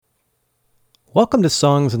Welcome to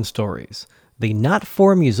Songs and Stories, the not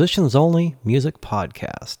for musicians only music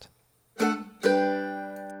podcast.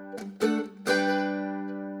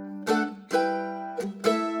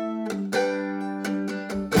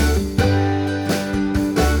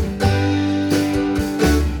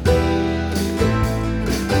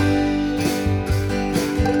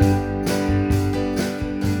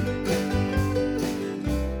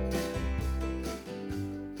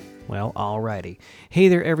 Well, alrighty. Hey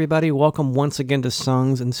there, everybody. Welcome once again to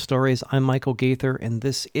Songs and Stories. I'm Michael Gaither, and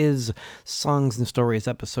this is Songs and Stories,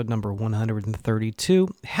 episode number 132.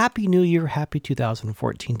 Happy New Year, happy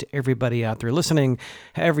 2014 to everybody out there listening.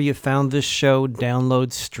 However you found this show,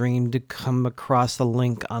 download, stream, to come across the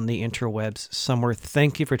link on the interwebs somewhere.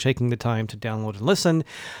 Thank you for taking the time to download and listen.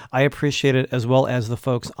 I appreciate it, as well as the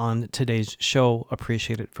folks on today's show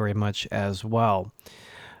appreciate it very much as well.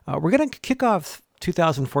 We're going to kick off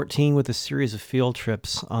 2014 with a series of field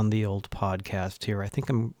trips on the old podcast here. I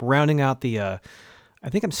think I'm rounding out I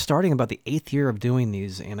think I'm starting about the 8th year of doing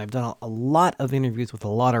these, and I've done a lot of interviews with a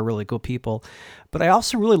lot of really cool people, but I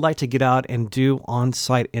also really like to get out and do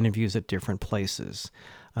on-site interviews at different places.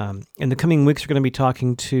 In the coming weeks, we're going to be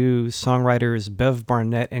talking to songwriters Bev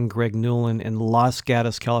Barnett and Greg Newland in Los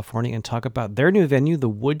Gatos, California, and talk about their new venue, The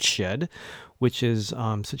Woodshed, which is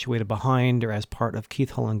situated behind or as part of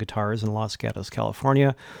Keith Holland Guitars in Los Gatos,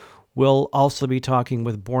 California. We'll also be talking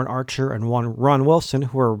with Born Archer and Ron Wilson,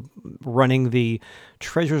 who are running the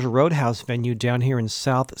Treasures Roadhouse venue down here in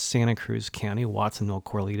South Santa Cruz County, Watsonville,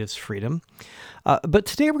 Corlitas, Freedom. But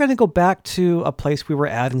today we're going to go back to a place we were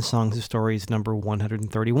at in Songs and Stories number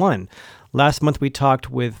 131. Last month we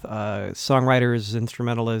talked with songwriters,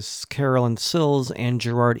 instrumentalists Carolyn Sills and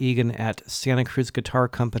Gerard Egan at Santa Cruz Guitar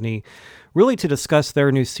Company, really to discuss their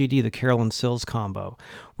new CD, the Carolyn Sills Combo.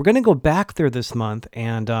 We're going to go back there this month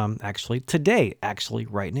and today,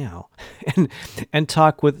 right now, and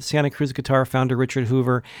talk with Santa Cruz Guitar founder Richard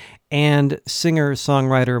Hoover and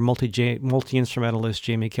singer-songwriter, multi-instrumentalist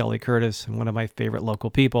Jamie Kelly Curtis, and one of my favorite local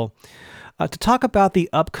people, to talk about the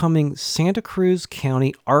upcoming Santa Cruz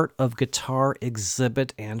County Art of Guitar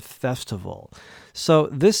exhibit and festival. So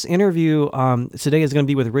this interview today is going to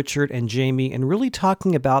be with Richard and Jamie, and really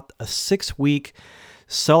talking about a 6-week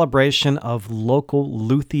celebration of local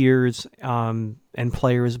luthiers and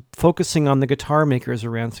players, focusing on the guitar makers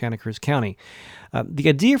around Santa Cruz County. The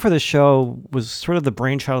idea for the show was sort of the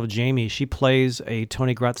brainchild of Jamie. She plays a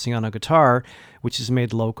Tony Graziano guitar, which is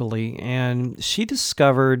made locally, and she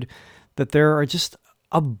discovered that there are just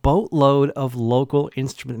a boatload of local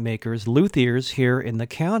instrument makers, luthiers here in the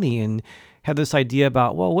county, and had this idea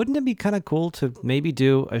about, well, wouldn't it be kind of cool to maybe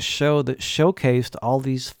do a show that showcased all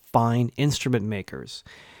these fine instrument makers?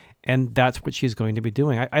 And that's what she's going to be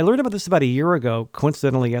doing. I learned about this about a year ago,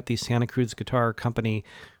 coincidentally at the Santa Cruz Guitar Company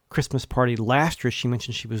Christmas party last year. She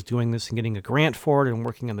mentioned she was doing this and getting a grant for it and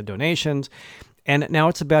working on the donations. And now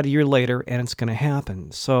it's about a year later and it's going to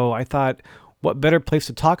happen. So I thought, what better place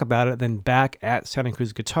to talk about it than back at Santa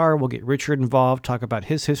Cruz Guitar? We'll get Richard involved, talk about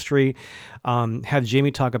his history, have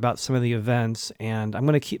Jamie talk about some of the events, and I'm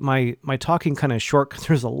going to keep my talking kind of short because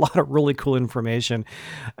there's a lot of really cool information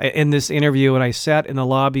in this interview. And I sat in the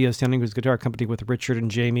lobby of Santa Cruz Guitar Company with Richard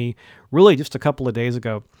and Jamie really just a couple of days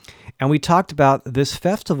ago, and we talked about this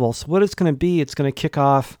festival. So what it's going to be, it's going to kick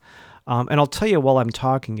off, and I'll tell you while I'm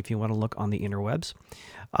talking if you want to look on the interwebs.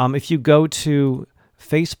 If you go to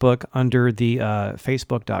Facebook under the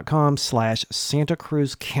facebook.com/Santa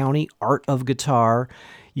Cruz County Art of Guitar.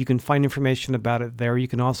 You can find information about it there. You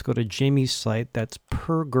can also go to Jamie's site. That's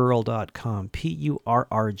purrgirl.com,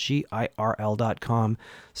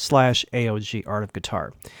 PURRGIRL.com/AOG Art of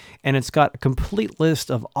Guitar. And it's got a complete list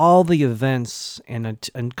of all the events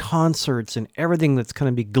and concerts and everything that's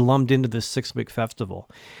going to be glummed into this 6-week festival.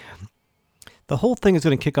 The whole thing is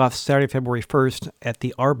going to kick off Saturday, February 1st at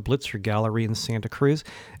the R. Blitzer Gallery in Santa Cruz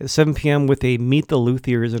at 7 p.m. with a Meet the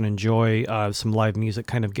Luthiers and Enjoy some live music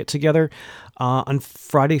kind of get-together. On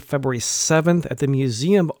Friday, February 7th at the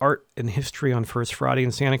Museum of Art and History on First Friday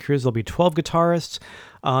in Santa Cruz, there'll be 12 guitarists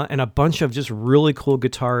and a bunch of just really cool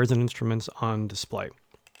guitars and instruments on display,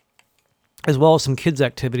 as well as some kids'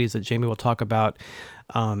 activities that Jamie will talk about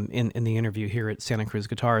in the interview here at Santa Cruz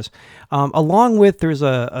Guitars. Along with, there's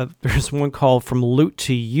one called From Lute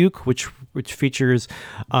to Uke, which features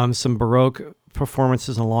some Baroque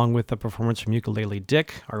performances, along with a performance from Ukulele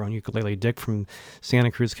Dick, our own Ukulele Dick from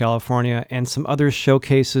Santa Cruz, California, and some other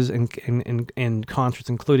showcases and concerts,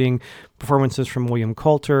 including performances from William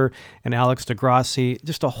Coulter and Alex DeGrassi,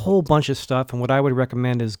 just a whole bunch of stuff. And what I would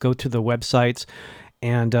recommend is go to the websites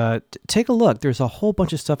and take a look. There's a whole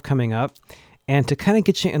bunch of stuff coming up. And to kind of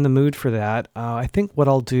get you in the mood for that, I think what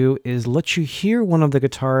I'll do is let you hear one of the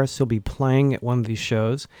guitarists who'll be playing at one of these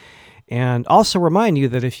shows. And also remind you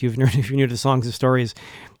that if you're new to Songs and Stories,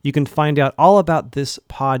 you can find out all about this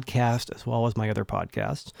podcast as well as my other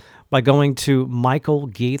podcasts by going to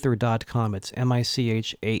michaelgaither.com. It's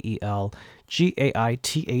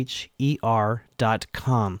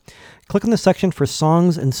MichaelGaither.com. Click on the section for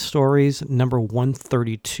Songs and Stories number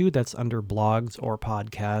 132. That's under blogs or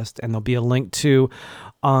podcast. And there'll be a link to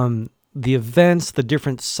the events, the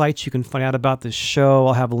different sites you can find out about this show.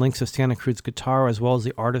 I'll have links to Santa Cruz Guitar as well as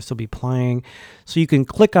the artists will be playing. So you can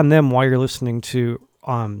click on them while you're listening to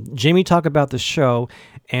Jamie talk about the show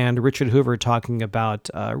and Richard Hoover talking about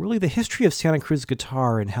really the history of Santa Cruz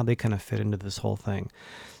Guitar and how they kind of fit into this whole thing.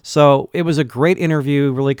 So it was a great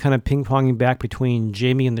interview, really kind of ping-ponging back between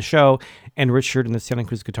Jamie and the show and Richard and the Santa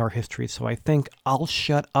Cruz Guitar history. So I think I'll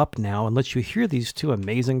shut up now and let you hear these two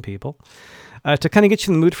amazing people. To kind of get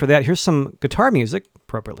you in the mood for that, here's some guitar music,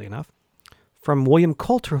 appropriately enough, from William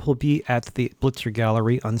Coulter, who'll be at the Blitzer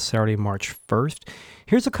Gallery on Saturday, March 1st.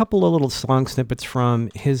 Here's a couple of little song snippets from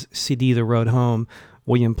his CD, The Road Home.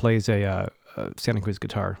 William plays a Santa Cruz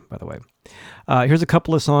guitar, by the way. Here's a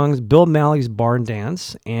couple of songs, Bill Malley's Barn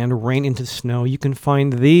Dance and Rain into Snow. You can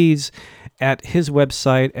find these at his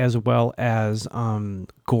website as well as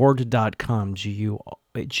gourd.com,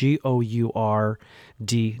 GOURD.com,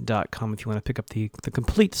 if you want to pick up the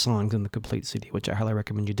complete songs and the complete CD, which I highly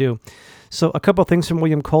recommend you do. So a couple of things from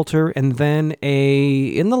William Coulter, and then a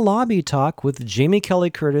in the lobby talk with Jamie Kelly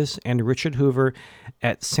Curtis and Richard Hoover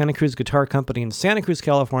at Santa Cruz Guitar Company in Santa Cruz,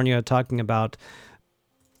 California, talking about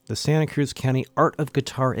the Santa Cruz County Art of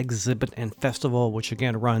Guitar Exhibit and Festival, which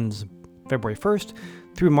again runs February 1st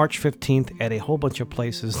through March 15th at a whole bunch of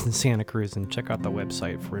places in Santa Cruz, and check out the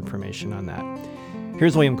website for information on that.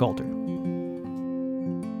 Here's William Coulter.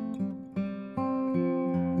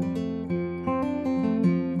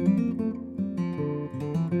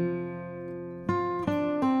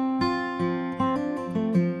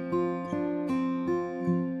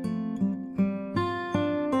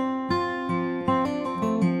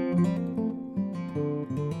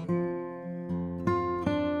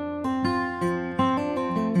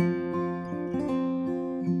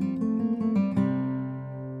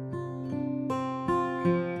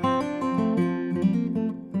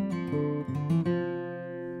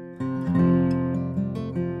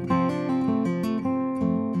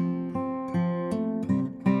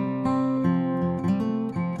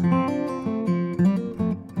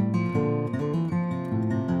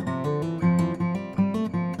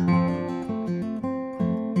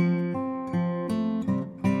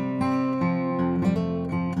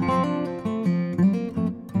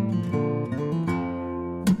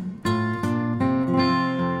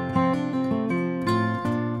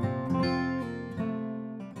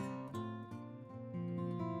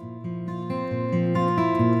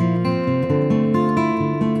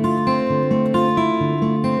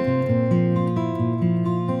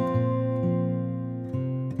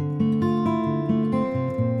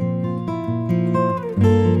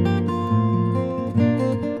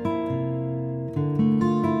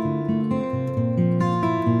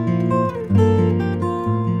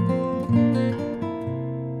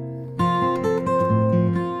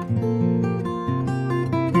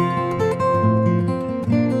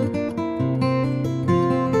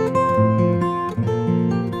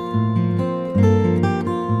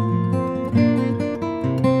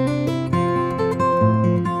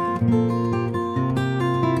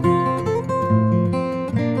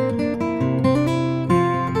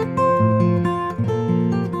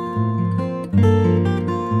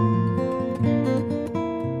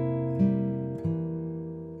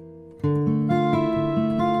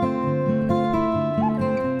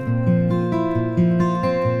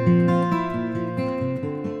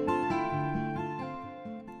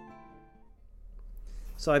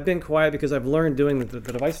 So I've been quiet because I've learned doing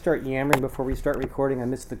that if I start yammering before we start recording, I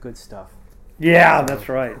miss the good stuff. Yeah, that's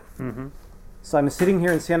right. Mm-hmm. So I'm sitting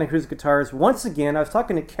here in Santa Cruz Guitars once again. I was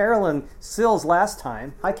talking to Carolyn Sills last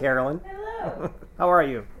time. Hi, Carolyn. Hello. How are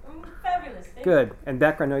you? I'm fabulous. Good. And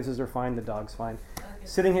background noises are fine. The dog's fine. Okay.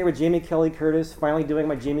 Sitting here with Jamie Kelly Curtis, finally doing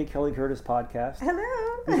my Jamie Kelly Curtis podcast. Hello.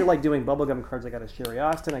 These are like doing bubblegum cards. I got a Sherry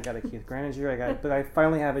Austin, I got a Keith Graninger, but I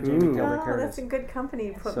finally have a Jamie Kelly Curtis. That's a good company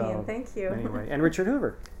you put me in. Thank you. Anyway, and Richard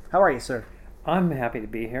Hoover. How are you, sir? I'm happy to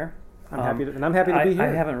be here. I'm happy to be here.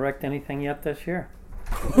 I haven't wrecked anything yet this year.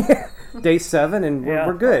 Day 7, and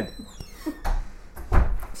we're good.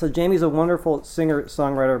 So Jamie's a wonderful singer,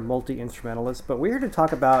 songwriter, multi-instrumentalist, but we're here to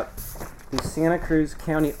talk about the Santa Cruz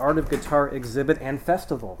County Art of Guitar Exhibit and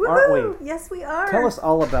Festival, Woo-hoo! aren't we? Yes, we are. Tell us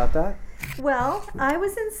all about that. Well, I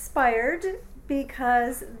was inspired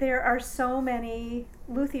because there are so many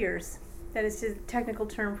luthiers. That is a technical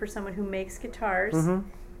term for someone who makes guitars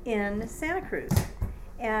in Santa Cruz.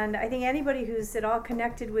 And I think anybody who's at all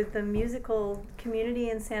connected with the musical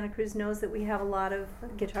community in Santa Cruz knows that we have a lot of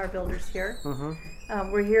guitar builders here.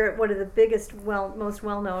 We're here at one of the biggest, most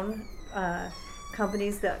well-known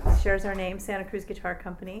companies that shares our name, Santa Cruz Guitar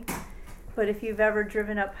Company. But if you've ever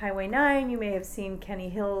driven up Highway 9, you may have seen Kenny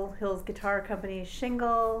Hill's guitar company,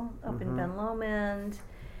 Shingle, up in Ben Lomond.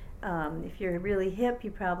 If you're really hip,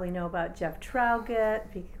 you probably know about Jeff Traugott,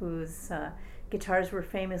 whose guitars were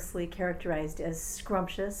famously characterized as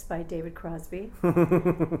scrumptious by David Crosby.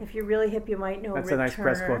 If you're really hip, you might know That's Rick a nice Turner.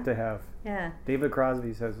 press quote to have. Yeah. David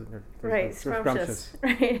Crosby says Right, scrumptious.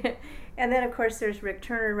 Right. And then, of course, there's Rick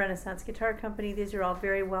Turner, Renaissance Guitar Company. These are all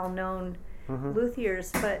very well-known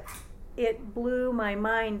luthiers, but it blew my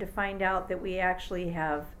mind to find out that we actually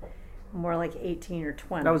have more like 18 or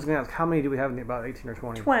 20. I was going to ask, how many do we have? About 18 or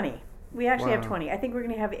 20? 20. We actually have Wow. 20. I think we're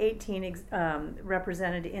going to have 18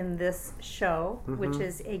 represented in this show, which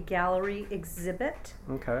is a gallery exhibit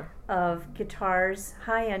Okay. of guitars,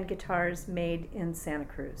 high-end guitars made in Santa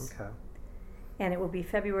Cruz. Okay. And it will be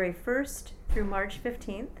February 1st through March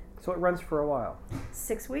 15th, So it runs for a while.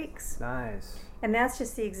 6 weeks. Nice. And that's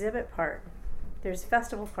just the exhibit part. There's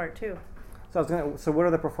festival part too. So what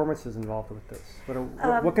are the performances involved with this?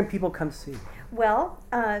 What can people come see? Well,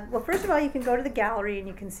 first of all, you can go to the gallery and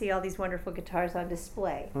you can see all these wonderful guitars on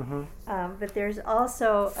display. But there's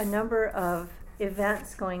also a number of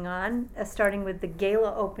events going on, starting with the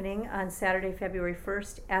gala opening on Saturday, February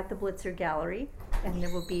 1st at the Blitzer Gallery. And there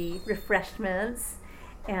will be refreshments.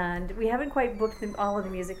 And we haven't quite booked all of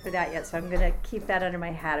the music for that yet, so I'm going to keep that under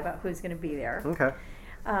my hat about who's going to be there. Okay.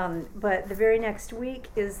 But the very next week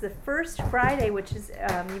is the first Friday, which is,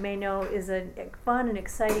 you may know, is a fun and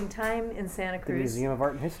exciting time in Santa The Cruz. Museum of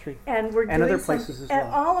Art and History. And we're doing other places as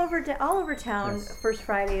well. all over town. Yes. First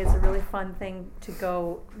Friday is a really fun thing to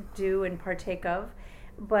go do and partake of.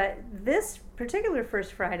 But this particular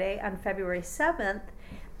First Friday on February 7th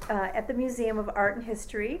at the Museum of Art and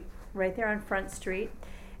History, right there on Front Street,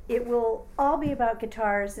 it will all be about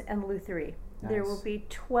guitars and lutherie. There Nice. will be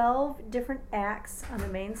 12 different acts on the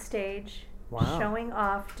main stage, Wow. showing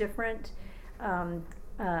off different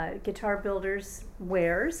guitar builders'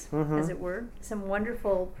 wares, as it were. Some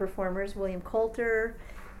wonderful performers. William Coulter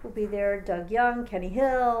will be there, Doug Young, Kenny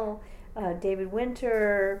Hill, David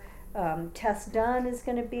Winter, Tess Dunn is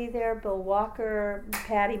going to be there, Bill Walker,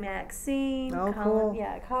 Patty Maxine, Oh, Colin,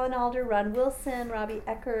 cool. Colin Alder, Ron Wilson, Robbie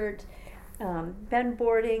Eckert, Ben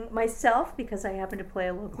Boarding, myself, because I happen to play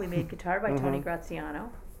a locally made guitar by Tony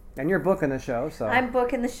Graziano. And you're booking the show, so. I'm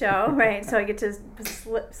booking the show, right? So I get to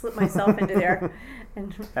slip myself into there.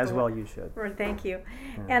 And As well you should. Thank you.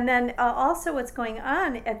 And then also what's going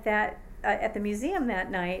on at at the museum that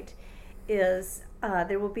night is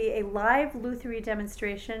there will be a live lutherie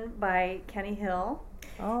demonstration by Kenny Hill.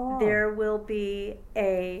 Oh. There will be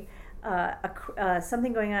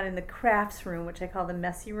something going on in the crafts room, which I call the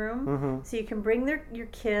messy room. So you can bring your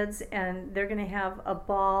kids, and they're going to have a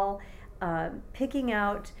ball picking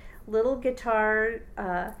out little guitar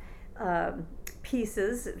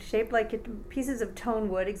pieces shaped like pieces of tone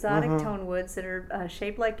wood, exotic tone woods that are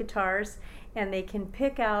shaped like guitars, and they can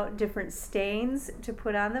pick out different stains to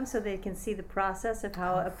put on them so they can see the process of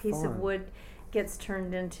how a piece of fun. wood gets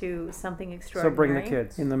turned into something So extraordinary. bring the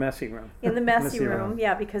kids. In the messy room. In the messy Messy room, room.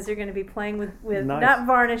 yeah, because they're going to be playing with Nice. not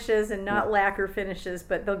varnishes and not lacquer finishes,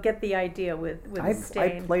 but they'll get the idea with the I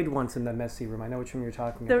stain. played once in the messy room. I know which room you're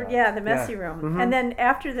talking The about. messy room. And then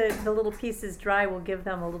after the little pieces dry, we'll give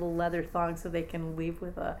them a little leather thong so they can leave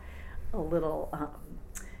with a little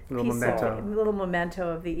Little memento. memento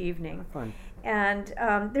of the evening. Fun. And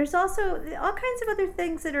there's also all kinds of other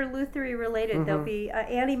things that are lutherie related. There'll be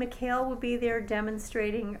Annie McHale will be there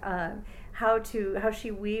demonstrating how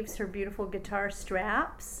she weaves her beautiful guitar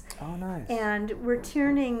straps. Oh, nice. And we're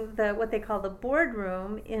turning what they call the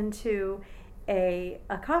boardroom into a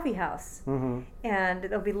coffee house. And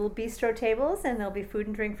there'll be little bistro tables, and there'll be food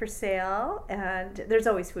and drink for sale. And there's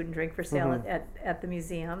always food and drink for sale at the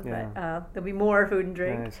museum, but there'll be more food and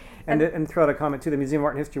drink. Nice. And throw out a comment too. The Museum of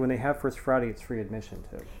Art and History, when they have First Friday, it's free admission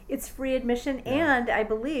too. It's free admission, and I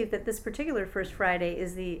believe that this particular First Friday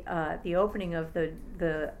is the opening of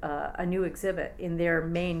a new exhibit in their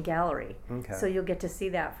main gallery. Okay. So you'll get to see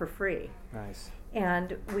that for free. Nice.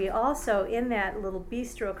 And we also, in that little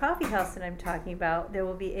bistro coffee house that I'm talking about, there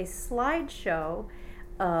will be a slideshow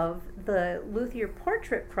of the Luthier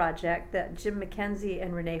Portrait Project that Jim McKenzie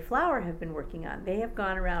and Renee Flower have been working on. They have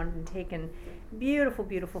gone around and taken beautiful,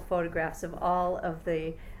 beautiful photographs of all of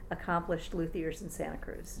the accomplished luthiers in Santa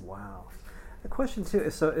Cruz. Wow. The question too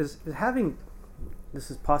is, so is having,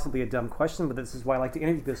 this is possibly a dumb question, but this is why I like to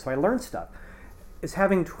interview people, so I learn stuff. Is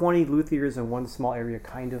having 20 luthiers in one small area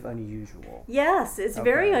kind of unusual? Yes, it's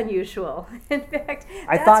very unusual. In fact,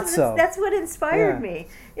 that's what inspired me.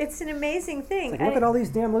 It's an amazing thing. It's like, look at all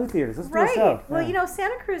these damn luthiers. Let's do a show. Right. Well, you know,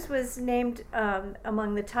 Santa Cruz was named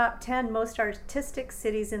among the top 10 most artistic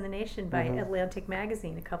cities in the nation by Atlantic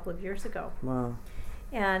Magazine a couple of years ago. Wow.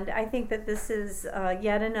 And I think that this is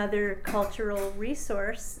yet another cultural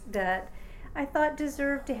resource that I thought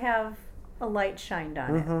deserved to have a light shined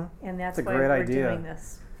on it, and that's why we're doing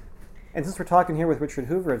this. And since we're talking here with Richard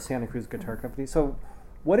Hoover of Santa Cruz Guitar Company, so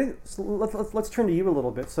let's turn to you a little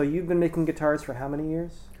bit. So you've been making guitars for how many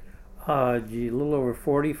years? A little over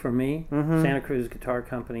 40 for me. Santa Cruz Guitar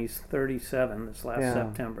Company's 37 this last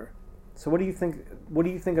September. So what do you think? What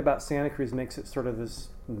do you think about Santa Cruz makes it sort of this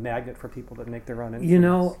magnet for people that make their own instruments? You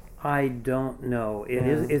know, I don't know.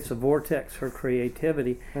 It's a vortex for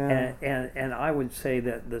creativity, and I would say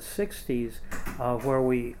that the '60s, where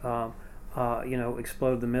we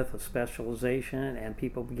exploded the myth of specialization, and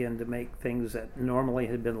people began to make things that normally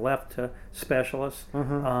had been left to specialists,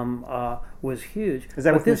 was huge. Is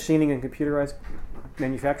that with machining and computerized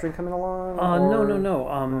manufacturing coming along?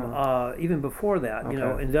 No. Even before that,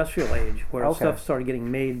 industrial age, where stuff started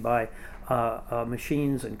getting made by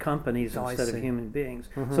machines and companies instead of human beings.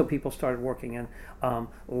 So people started working in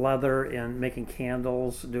leather and making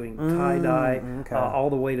candles, doing tie-dye, all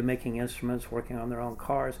the way to making instruments, working on their own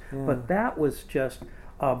cars. But that was just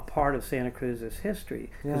part of Santa Cruz's history.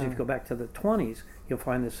 Because if you go back to the 20s, you'll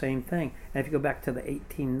find the same thing. And if you go back to the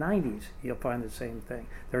 1890s, you'll find the same thing.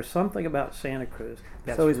 There's something about Santa Cruz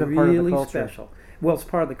that's really special. Well, it's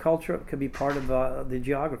part of the culture. It could be part of the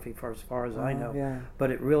geography, for as far as I know.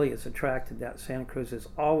 But it really is attracted that Santa Cruz has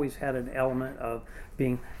always had an element of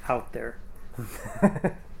being out there.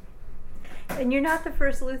 And you're not the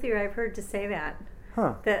first luthier I've heard to say that.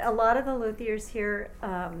 That a lot of the luthiers here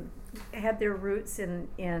had their roots in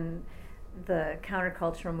the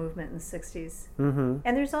countercultural movement in the 60s.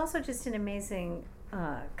 And there's also just an amazing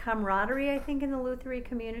camaraderie, I think, in the lutherie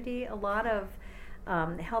community. A lot of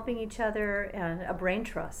helping each other and a brain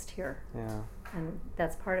trust here. And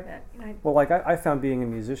that's part of it. Well, like I found being a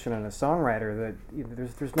musician and a songwriter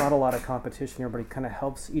that there's not a lot of competition. Everybody kind of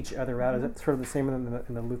helps each other out. Is that sort of the same in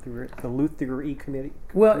the lutherie community?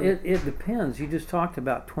 Well, it depends. You just talked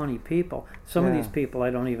about 20 people. Some of these people I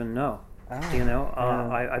don't even know.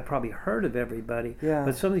 I probably heard of everybody,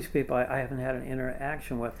 but some of these people I haven't had an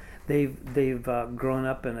interaction with. They've grown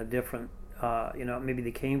up in a different. Maybe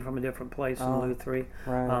they came from a different place in Lutherie,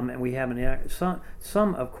 and we haven't.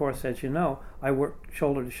 Some, of course, as you know, I work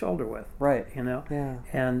shoulder to shoulder with.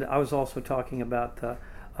 And I was also talking about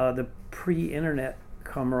the pre-internet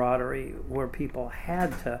camaraderie where people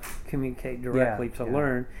had to communicate directly to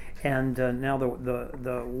learn, and now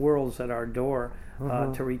the world's at our door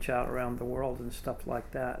to reach out around the world and stuff like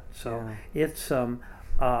that. So it's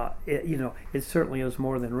it certainly is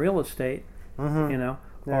more than real estate, or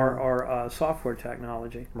software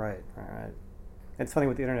technology. Right. It's funny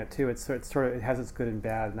with the internet too. It has its good and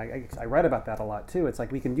bad, and I read about that a lot too. It's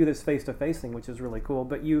like we can do this face-to-face thing, which is really cool,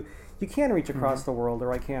 but you can reach across the world,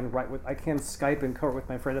 or I can Skype and co-work with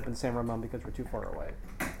my friend up in San Ramon because we're too far away.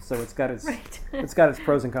 So it's got its it's got its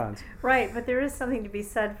pros and cons. Right, but there is something to be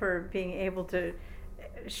said for being able to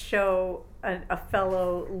show a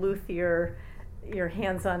fellow luthier your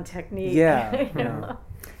hands-on technique. Yeah,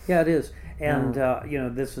 it is. And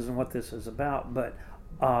this isn't what this is about, but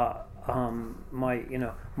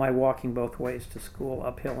my walking both ways to school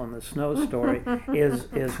uphill in the snow story is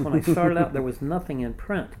when I started out, there was nothing in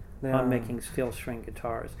print on making steel string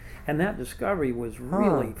guitars, and that discovery was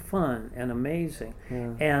really fun and amazing.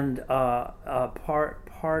 And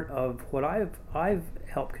part of what I've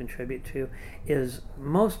helped contribute to is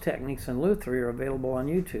most techniques in lutherie are available on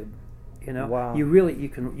YouTube.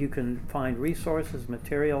 You can find resources,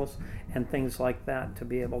 materials, and things like that to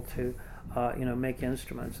be able to make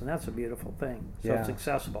instruments, and that's a beautiful thing. So it's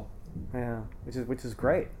accessible. Which is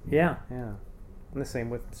great. Yeah. And the same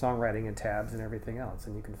with songwriting and tabs and everything else,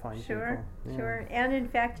 and you can find Sure. And in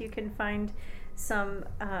fact, you can find some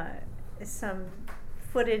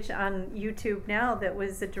footage on YouTube now that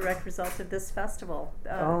was a direct result of this festival.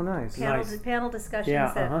 Nice. Panel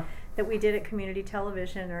discussions that we did at community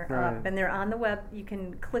television are up, and they're on the web. You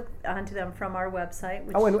can click onto them from our website.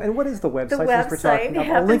 Which and what is the website? The website.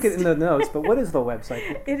 I'll link it in the notes, but what is the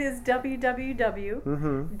website? It is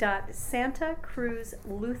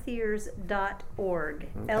www.santacruzluthiers.org.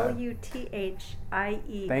 Luthiers.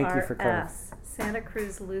 Thank you for clarifying.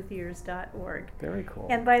 santacruzluthiers.org. Very cool.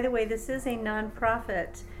 And by the way, this is a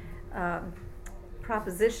nonprofit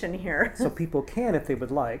proposition here. So people can, if they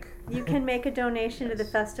would like. You can make a donation to the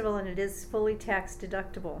festival, and it is fully tax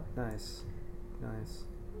deductible. Nice.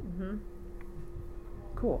 Mm-hmm.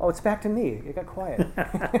 Cool. Oh, it's back to me. It got quiet.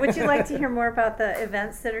 Would you like to hear more about the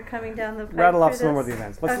events that are coming down the pipe? Rattle off some more of the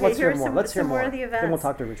events. Let's hear more. Let's hear more of the events. Then we'll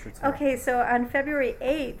talk to Richard. Okay, so on February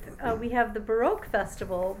 8th, we have the Baroque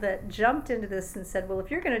Festival that jumped into this and said, well,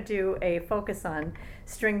 if you're going to do a focus on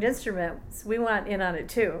stringed instruments, we want in on it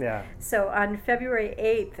too. Yeah. So on February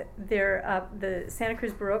 8th, the Santa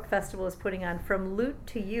Cruz Baroque Festival is putting on From Lute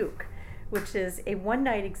to Uke, which is a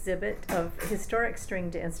one-night exhibit of historic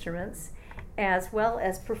stringed instruments, as well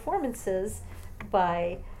as performances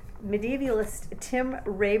by medievalist Tim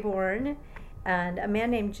Rayborn and a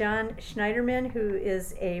man named John Schneiderman, who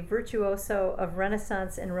is a virtuoso of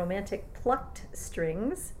Renaissance and Romantic plucked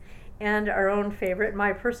strings, and our own favorite,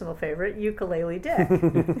 my personal favorite, Ukulele Dick.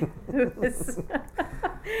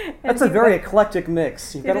 That's a very eclectic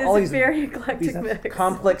mix. You've got all these very eclectic mix.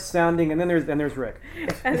 Complex sounding, and then there's Rick.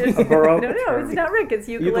 And there's a Baroque. No, it's not Rick. It's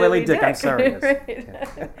Ukulele Dick. I'm sorry. Right.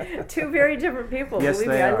 Okay. Two very different people. Yes,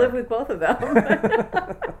 believe me, I live with both of them.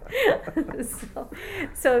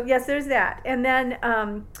 So yes, there's that, and then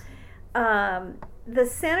the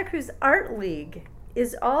Santa Cruz Art League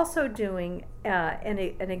is also doing an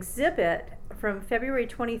exhibit from February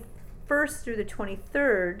 21st through the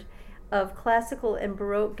 23rd of classical and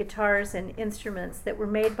Baroque guitars and instruments that were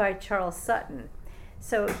made by Charles Sutton.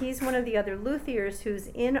 So he's one of the other luthiers who's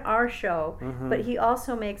in our show, but he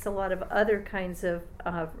also makes a lot of other kinds of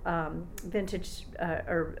vintage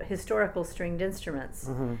or historical stringed instruments,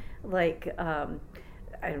 like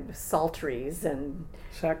psalteries and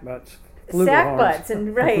sackbuts. Sackbuts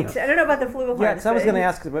and right. I don't know about the flugelhorns. Yeah, so I was going to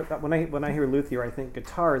ask, when I hear luthier, I think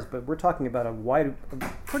guitars, but we're talking about a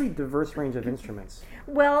pretty diverse range of instruments.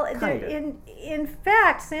 Well, in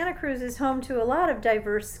fact, Santa Cruz is home to a lot of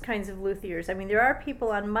diverse kinds of luthiers. I mean, there are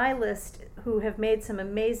people on my list who have made some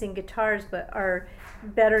amazing guitars, but are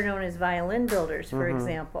better known as violin builders, for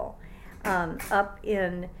example. Up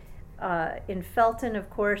in Felton, of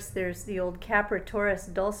course, there's the old Capra Torres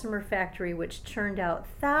Dulcimer factory, which churned out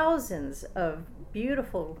thousands of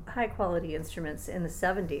beautiful, high-quality instruments in the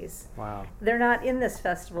 70s. Wow. They're not in this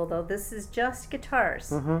festival, though. This is just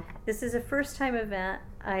guitars. This is a first-time event.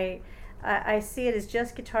 I see it as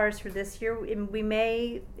just guitars for this year. We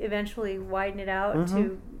may eventually widen it out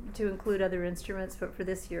to include other instruments, but for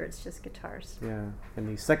this year it's just guitars. Yeah, and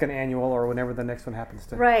the second annual, or whenever the next one happens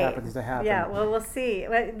to happen. Yeah, well, we'll see.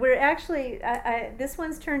 We're actually this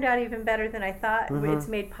one's turned out even better than I thought. It's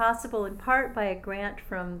made possible in part by a grant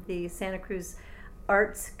from the Santa Cruz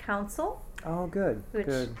Arts Council. Oh, good. Which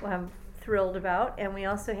I'm thrilled about, and we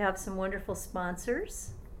also have some wonderful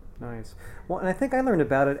sponsors. Nice. Well, and I think I learned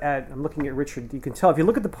about it I'm looking at Richard. You can tell if you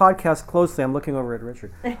look at the podcast closely, I'm looking over at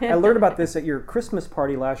Richard. I learned about this at your Christmas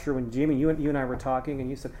party last year when Jamie, you and I were talking, and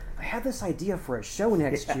you said, I have this idea for a show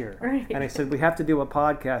next year. Right. And I said, we have to do a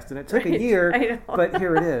podcast. And it took a year, but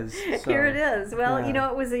here it is. So, here it is. Well,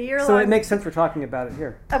 it was a year long. So it makes sense for talking about it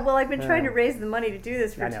here. Well, I've been trying to raise the money to do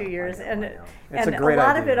this for 2 years. And a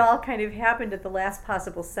lot idea. of it all kind of happened at the last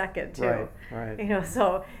possible second, too. Right.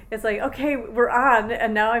 So it's like, okay, we're on,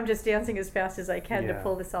 and now I'm just dancing as fast as I can to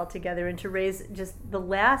pull this all together and to raise just the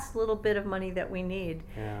last little bit of money that we need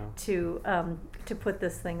to put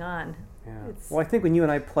this thing on. Yeah. Well, I think when you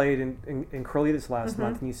and I played in Crowley this last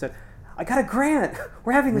month, and you said, I got a grant.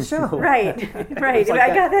 We're having the show. Right. Like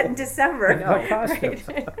I got that in December. Right.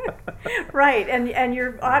 Right. And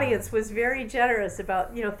your audience was very generous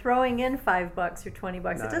about throwing in $5 or $20.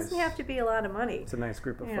 Nice. It doesn't have to be a lot of money. It's a nice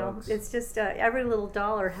group of folks. It's just every little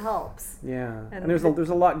dollar helps. Yeah. And there's a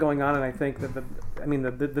lot going on, and I think that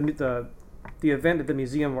the event at the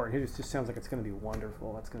Museum of Art, it just sounds like it's going to be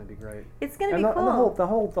wonderful. That's going to be great. It's going to be cool. And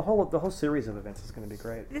the whole series of events is going to be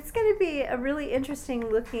great. It's going to be a really interesting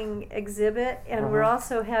looking exhibit, and we're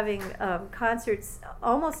also having concerts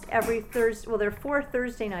almost every Thursday. Well, there are 4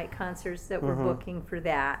 Thursday night concerts that we're booking for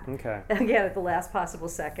that. Okay. Again, at the last possible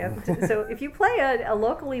second. So if you play a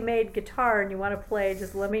locally made guitar and you want to play,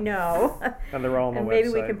 just let me know. And they're all on the website. And maybe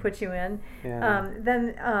we can put you in. Yeah.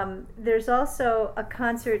 Then there's also a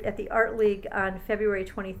concert at the Art League on February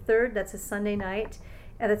 23rd. That's a Sunday night.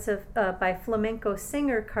 and it's by flamenco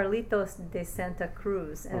singer Carlitos de Santa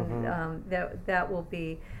Cruz, and that will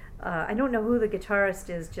be. I don't know who the guitarist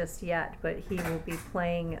is just yet, but he will be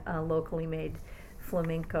playing a locally made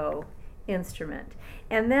flamenco instrument.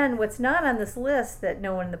 And then what's not on this list that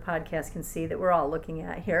no one in the podcast can see that we're all looking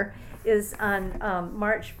at here is on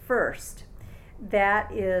March 1st.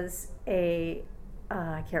 That is I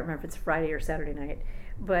can't remember if it's Friday or Saturday night,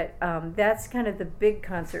 but that's kind of the big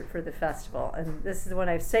concert for the festival. And this is the one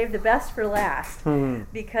I've saved the best for last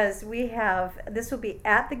because this will be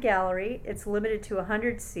at the gallery. It's limited to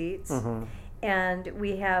 100 seats. And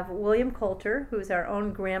we have William Coulter, who's our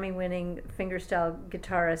own Grammy-winning fingerstyle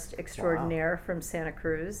guitarist extraordinaire from Santa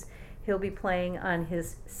Cruz. He'll be playing on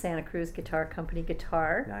his Santa Cruz Guitar Company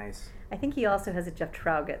guitar. Nice. I think he also has a Jeff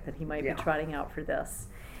Traugott that he might be trotting out for this.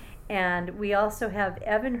 And we also have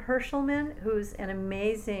Evan Hershelman, who's an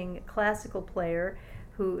amazing classical player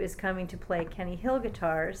who is coming to play Kenny Hill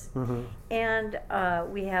guitars. And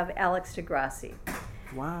we have Alex DeGrassi.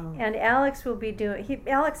 Wow. And Alex will be doing,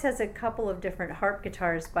 Alex has a couple of different harp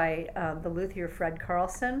guitars by the luthier Fred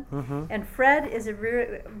Carlson. And Fred is a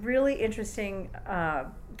really interesting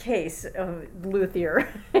case of luthier.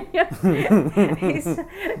 He's,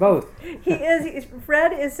 both.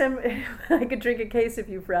 Fred is I could drink a case of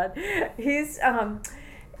you, Fred.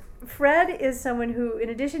 Fred is someone who, in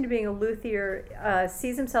addition to being a luthier,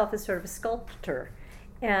 sees himself as sort of a sculptor.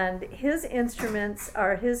 And his instruments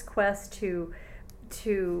are his quest to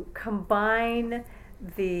combine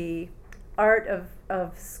the art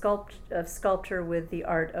of sculpture with the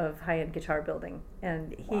art of high-end guitar building.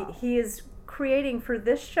 And he is creating for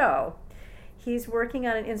this show, he's working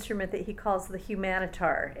on an instrument that he calls the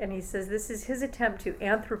Humanitar. And he says this is his attempt to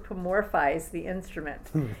anthropomorphize the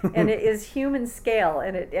instrument. And it is human scale,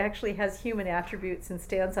 and it actually has human attributes and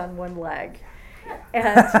stands on one leg.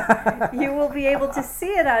 And you will be able to see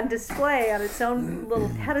it on display on its own little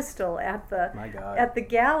pedestal at the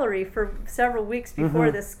gallery for several weeks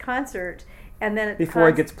before this concert, and then before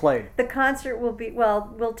it gets played. The concert will be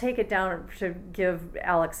we'll take it down to give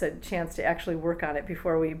Alex a chance to actually work on it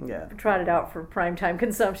before we trot it out for primetime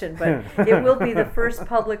consumption. But it will be the first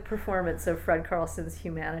public performance of Fred Carlson's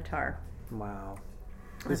Humanitar. Wow,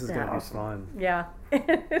 this is going to be fun. Yeah. This is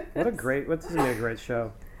going to be a great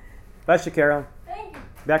show. Bless you, Carol. Thank you.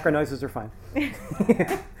 Background noises are fine.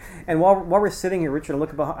 And while we're sitting here, Richard,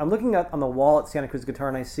 I'm looking up on the wall at Santa Cruz Guitar,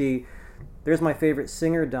 and I see there's my favorite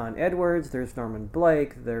singer, Don Edwards. There's Norman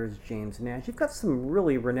Blake. There's James Nash. You've got some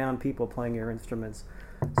really renowned people playing your instruments.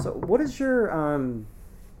 So what is your,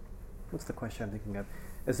 what's the question I'm thinking of?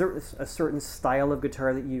 Is there a certain style of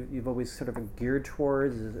guitar that you've always sort of geared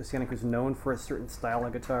towards? Is Santa Cruz known for a certain style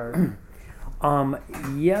of guitar?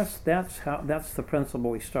 Yes, that's the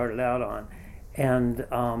principle we started out on, and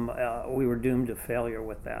we were doomed to failure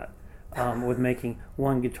with that, with making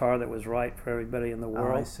one guitar that was right for everybody in the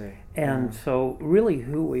world. Oh, I see. And so, really,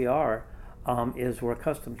 who we are is we're a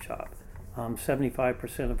custom shop.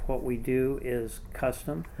 75% of what we do is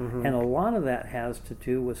custom, and a lot of that has to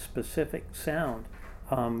do with specific sound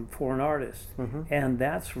for an artist, and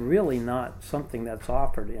that's really not something that's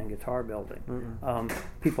offered in guitar building.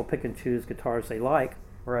 People pick and choose guitars they like,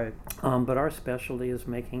 right? But our specialty is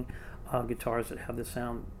making guitars that have the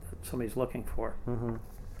sound that somebody's looking for.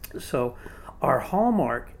 So our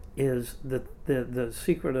hallmark is the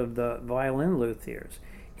secret of the violin luthiers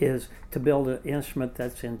is to build an instrument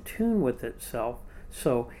that's in tune with itself,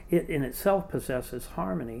 so it in itself possesses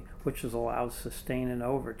harmony, which allows sustain and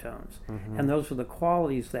overtones. And those are the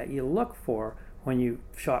qualities that you look for when you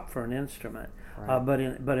shop for an instrument. Right.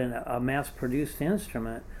 But in a mass-produced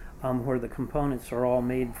instrument, where the components are all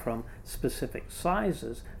made from specific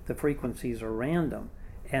sizes, the frequencies are random,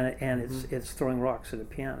 and it's throwing rocks at a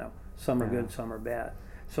piano. Some are good, some are bad.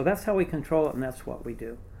 So that's how we control it, and that's what we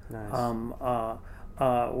do. Nice.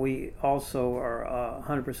 We also are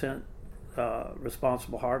 100%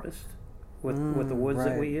 responsible harvest with the woods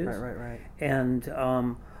that we use. Right. And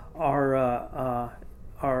our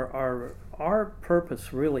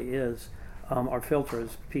purpose really is our filter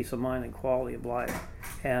is peace of mind and quality of life,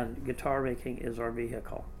 and guitar making is our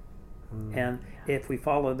vehicle. And if we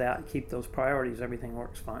follow that, keep those priorities, everything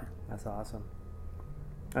works fine. That's awesome.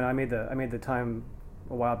 And I made the time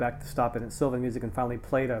a while back to stop in at Sylvan Music and finally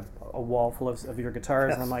played a wall full of your guitars.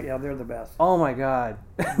 Yes, and I'm like, yeah, they're the best. Oh my God.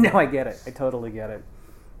 Now I get it. I totally get it.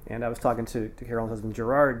 And I was talking to Carol's husband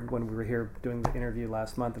Gerard when we were here doing the interview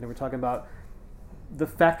last month, and we were talking about the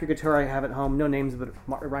factory guitar I have at home, no names, but it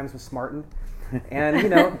rhymes with Smartin. And,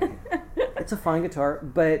 it's a fine guitar,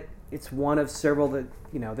 but it's one of several that,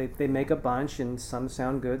 they make a bunch, and some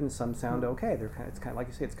sound good and some sound okay. It's kind of like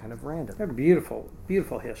you say, it's kind of random. They're beautiful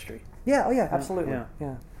history. Yeah, oh yeah, absolutely.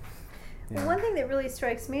 Yeah. Well, one thing that really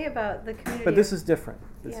strikes me about the community... But this is different.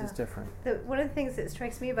 This is different. One of the things that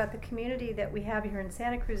strikes me about the community that we have here in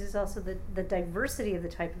Santa Cruz is also the diversity of the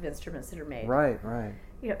type of instruments that are made. Right.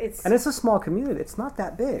 It's a small community. It's not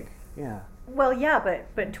that big. Yeah. Well, yeah,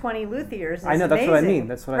 but 20 luthiers is I know, that's amazing.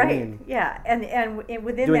 what I mean. Right, yeah. And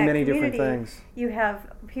within doing that many community, different things. You have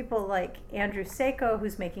people like Andrew Seiko,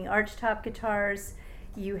 who's making archtop guitars.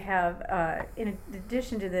 You have, in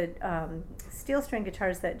addition to the steel string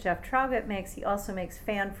guitars that Jeff Traugott makes, he also makes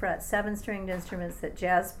fan fret 7-stringed instruments that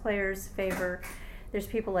jazz players favor. There's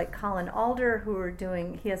people like Colin Alder who are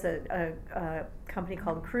he has a company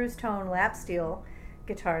called Cruise Tone lap steel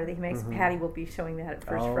guitar that he makes. Patty will be showing that at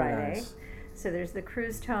First Friday. Nice. So there's the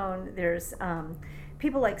Cruise Tone. There's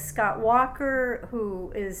people like Scott Walker,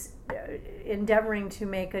 who is endeavoring to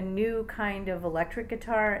make a new kind of electric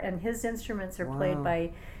guitar, and his instruments are played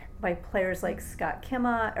by players like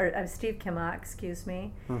Steve Kimmock, excuse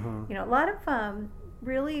me. A lot of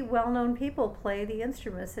really well-known people play the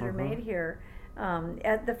instruments that are made here.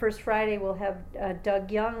 At the First Friday, we'll have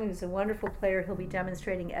Doug Young, who's a wonderful player. He'll be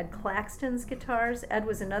demonstrating Ed Claxton's guitars. Ed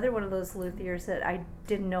was another one of those luthiers that I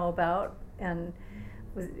didn't know about and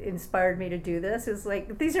inspired me to do this. It was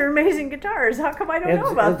like, these are amazing guitars. How come I don't know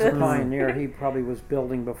about this? Ed's a pioneer. He probably was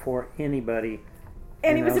building before anybody.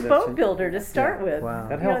 And he was a boat builder to start with. Wow.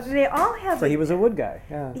 That helps. They all have. So he was a wood guy.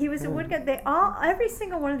 Yeah. He was a wood guy. Every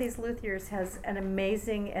single one of these luthiers has an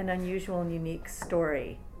amazing and unusual and unique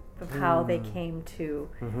story of how they came to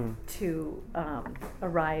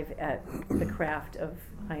arrive at the craft of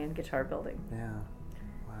high-end guitar building. Yeah.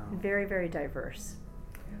 Wow. Very, very diverse.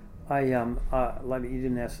 You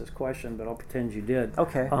didn't ask this question, but I'll pretend you did.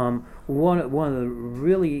 Okay. One of the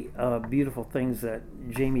really beautiful things that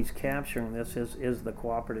Jamie's capturing this is the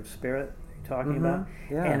cooperative spirit you're talking about,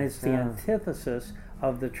 and it's the antithesis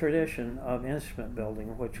of the tradition of instrument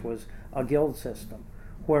building, which was a guild system,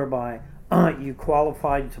 whereby you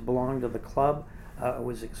qualified to belong to the club, it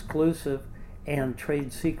was exclusive, and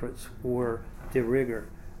trade secrets were de rigueur.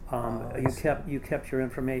 You kept your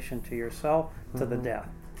information to yourself to the death.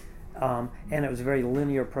 And it was a very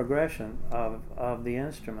linear progression of the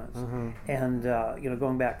instruments. And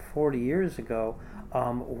going back 40 years ago,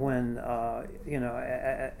 when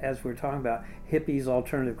as we were talking about hippies,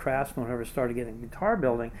 alternative craftsmen, whoever started getting guitar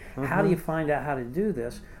building, how do you find out how to do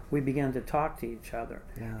this? We began to talk to each other,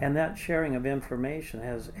 and that sharing of information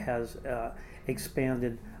has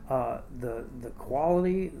expanded the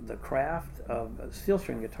quality, the craft of steel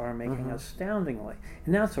string guitar making astoundingly.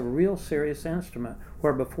 And now it's a real serious instrument,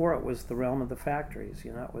 where before it was the realm of the factories.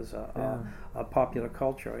 It was a popular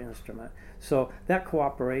culture instrument. So that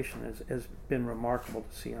cooperation has been remarkable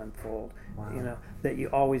to see unfold. Wow. That you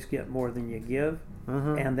always get more than you give,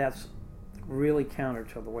 and that's really counter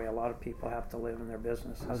to the way a lot of people have to live in their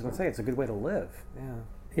businesses. I was going to say, it's a good way to live.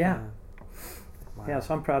 Yeah. Wow. Yeah,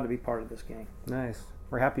 so I'm proud to be part of this game. Nice.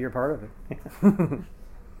 We're happy you're part of it.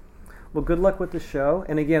 Well, good luck with the show.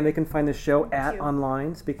 And again, they can find the show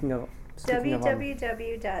online. Speaking of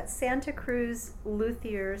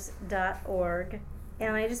www.santacruzluthiers.org.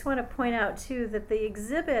 And I just want to point out, too, that the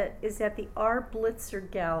exhibit is at the R. Blitzer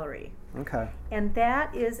Gallery. Okay. And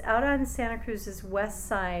that is out on Santa Cruz's west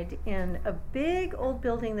side in a big old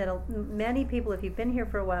building that many people, if you've been here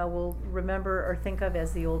for a while, will remember or think of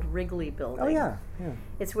as the old Wrigley building. Oh, yeah.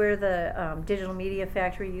 It's where the Digital Media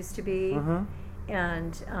Factory used to be.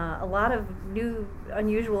 And a lot of new,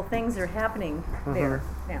 unusual things are happening there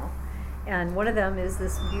now. And one of them is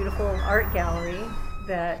this beautiful art gallery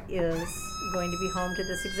that is going to be home to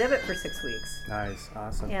this exhibit for 6 weeks. Nice,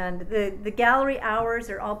 awesome. And the gallery hours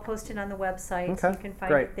are all posted on the website, so you can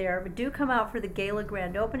find it there. But do come out for the gala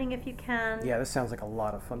grand opening if you can. Yeah, this sounds like a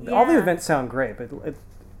lot of fun. All the events sound great, but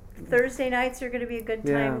Thursday nights are going to be a good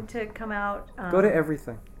time to come out. Go to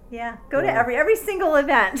everything. Yeah, go to every single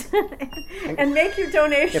event and make your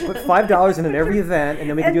donation. Yeah, put $5 in at every event, and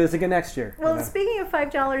then we can do this again next year. Well, speaking of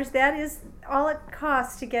 $5, that is all it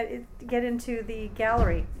costs to get into the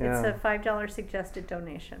gallery. It's a $5 suggested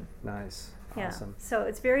donation. Nice. Yeah. Awesome. So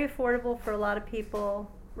it's very affordable for a lot of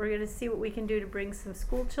people. We're going to see what we can do to bring some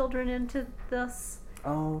school children into this.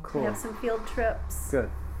 Oh, cool. We have some field trips. Good.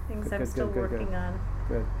 Things I'm still working on.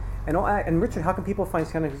 Good. And Richard, how can people find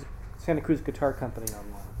Santa Cruz Guitar Company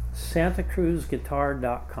online?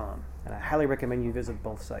 SantaCruzGuitar.com. And I highly recommend you visit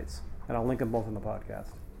both sites. And I'll link them both in the podcast.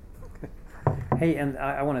 Hey, and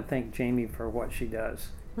I want to thank Jamie for what she does.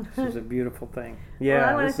 This is a beautiful thing. Yeah, well,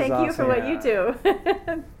 I want to thank you for what you do.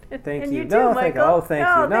 Thank and you. You too, Michael. Thank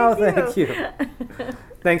you. No, thank you.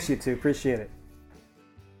 Thanks, you too. Appreciate it.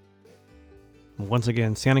 Once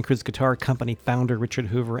again, Santa Cruz Guitar Company founder Richard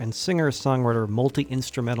Hoover and singer-songwriter,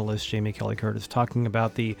 multi-instrumentalist Jamie Kelly Curtis talking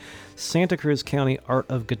about the Santa Cruz County Art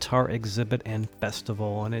of Guitar Exhibit and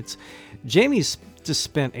Festival. And Jamie's just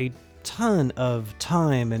spent a ton of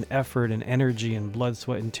time and effort and energy and blood,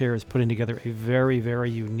 sweat, and tears putting together a very, very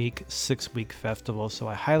unique 6-week festival. So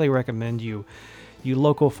I highly recommend you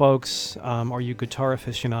local folks, or you guitar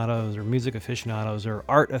aficionados or music aficionados or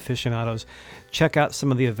art aficionados, check out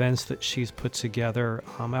some of the events that she's put together.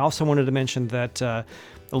 I also wanted to mention that a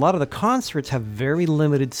lot of the concerts have very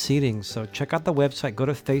limited seating, so check out the website. Go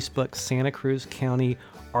to Facebook, Santa Cruz County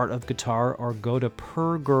Art of Guitar, or go to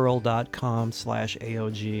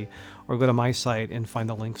pergirl.com/AOG, or go to my site and find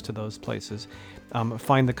the links to those places.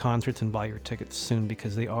 Find the concerts and buy your tickets soon,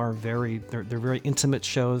 because they're very intimate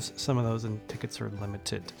shows, some of those, and tickets are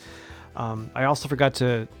limited. I also forgot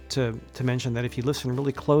to mention that if you listen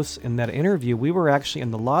really close in that interview, we were actually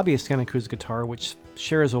in the lobby of Santa Cruz Guitar, which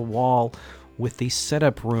shares a wall with the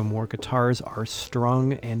setup room where guitars are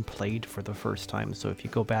strung and played for the first time. So if you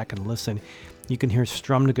go back and listen, you can hear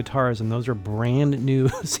strummed guitars, and those are brand new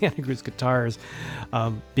Santa Cruz guitars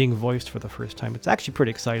being voiced for the first time. It's actually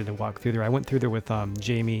pretty exciting to walk through there. I went through there with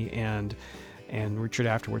Jamie and Richard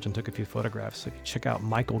afterwards and took a few photographs. So if you check out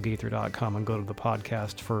michaelgaither.com and go to the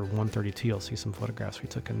podcast for 132, you'll see some photographs we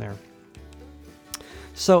took in there.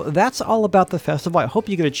 So that's all about the festival. I hope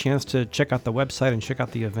you get a chance to check out the website and check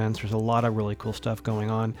out the events. There's a lot of really cool stuff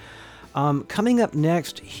going on. Coming up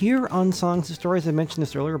next here on Songs and Stories, I mentioned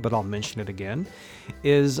this earlier, but I'll mention it again,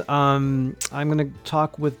 is I'm going to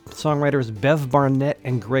talk with songwriters Bev Barnett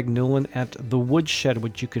and Greg Newland at The Woodshed,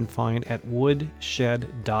 which you can find at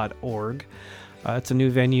woodshed.org. It's a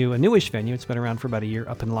newish venue. It's been around for about a year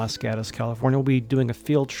up in Los Gatos, California. We'll be doing a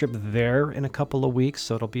field trip there in a couple of weeks,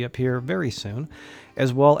 so it'll be up here very soon,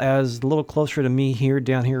 as well as a little closer to me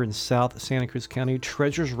down here in South Santa Cruz County,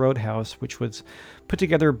 Treasures Roadhouse, which was put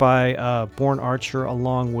together by Born Archer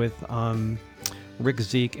along with Rick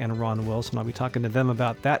Zeke and Ron Wilson. I'll be talking to them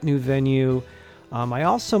about that new venue.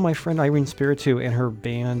 My friend Irene Spiritu and her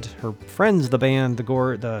band, the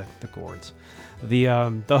Gourds. The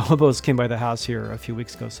Hobos came by the house here a few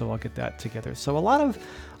weeks ago, so I'll get that together. So a lot of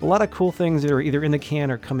cool things that are either in the can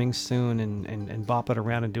or coming soon, and bopping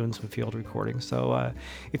around and doing some field recording. So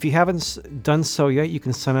if you haven't done so yet, you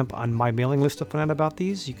can sign up on my mailing list to find out about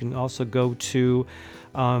these. You can also go to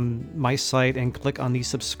my site and click on the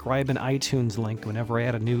subscribe in iTunes link. Whenever I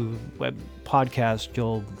add a new web podcast,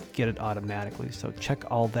 you'll get it automatically. So check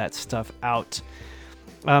all that stuff out.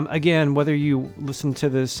 Again, whether you listen to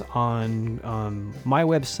this on my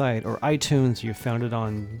website or iTunes, you found it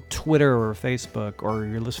on Twitter or Facebook, or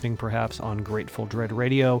you're listening perhaps on Grateful Dread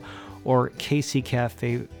Radio or KC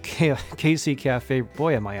Cafe,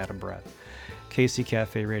 boy am I out of breath, KC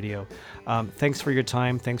Cafe Radio. Thanks for your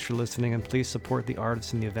time, thanks for listening, and please support the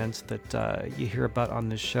artists and the events that you hear about on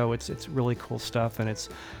this show. It's really cool stuff, and it's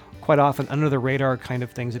quite often under the radar kind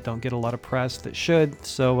of things that don't get a lot of press that should.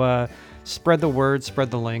 So spread the word,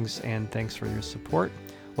 spread the links, and thanks for your support.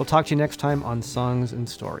 We'll talk to you next time on Songs and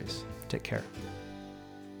Stories. Take care.